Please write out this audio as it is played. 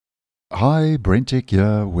Hi, BrenTech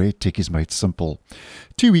here, where tech is made simple.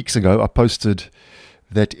 2 weeks ago, I posted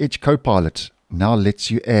that Edge Copilot now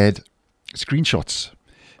lets you add screenshots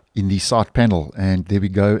in the side panel. And there we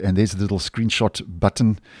go. And there's the little screenshot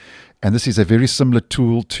button. And this is a very similar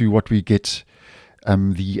tool to what we get,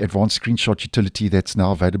 the advanced screenshot utility that's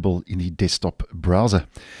now available in the desktop browser.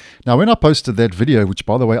 Now, when I posted that video, which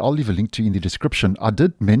by the way, I'll leave a link to in the description, I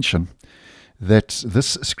did mention that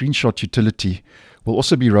this screenshot utility will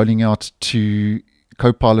also be rolling out to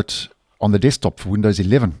Copilot on the desktop for Windows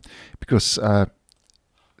 11, because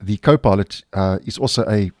the Copilot is also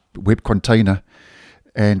a web container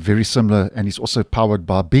and very similar, and is also powered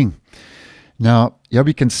by Bing. Now, here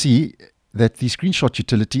we can see that the screenshot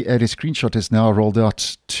utility, add a screenshot, is now rolled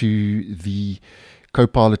out to the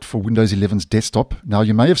Copilot for Windows 11's desktop. Now,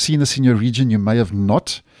 you may have seen this in your region, you may have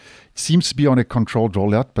not. It seems to be on a controlled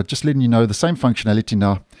rollout, but just letting you know, the same functionality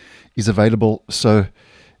now is available. So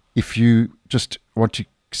if you just want to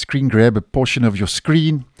screen grab a portion of your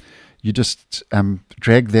screen, you just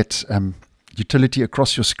drag that utility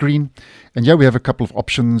across your screen. And here we have a couple of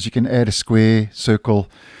options. You can add a square, circle,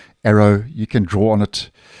 arrow. You can draw on it,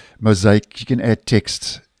 mosaic. You can add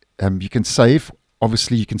text. You can save.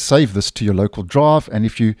 Obviously, you can save this to your local drive. And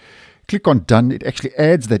if you click on done, it actually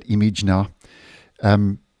adds that image now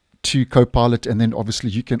to Copilot. And then obviously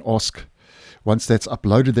you can ask, once that's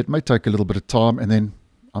uploaded, that may take a little bit of time, and then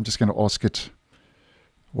I'm just going to ask it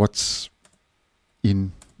what's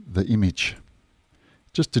in the image,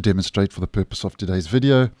 just to demonstrate for the purpose of today's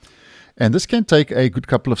video. And this can take a good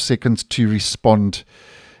couple of seconds to respond.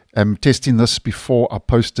 Testing this before I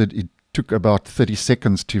posted, it took about 30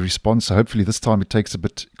 seconds to respond, so hopefully this time it takes a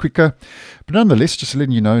bit quicker. But nonetheless, just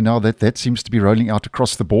letting you know now that that seems to be rolling out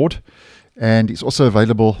across the board, and it's also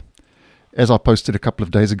available, as I posted a couple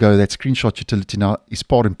of days ago. That screenshot utility now is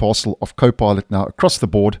part and parcel of Copilot now across the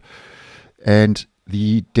board. And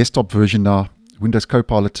the desktop version now, Windows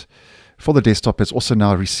Copilot for the desktop, has also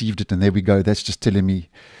now received it. And there we go. That's just telling me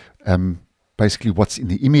basically what's in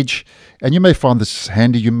the image. And you may find this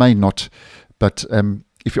handy, you may not. But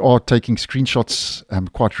if you are taking screenshots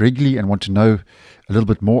quite regularly and want to know a little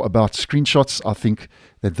bit more about screenshots, I think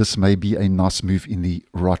that this may be a nice move in the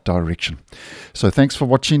right direction. So thanks for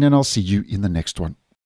watching, and I'll see you in the next one.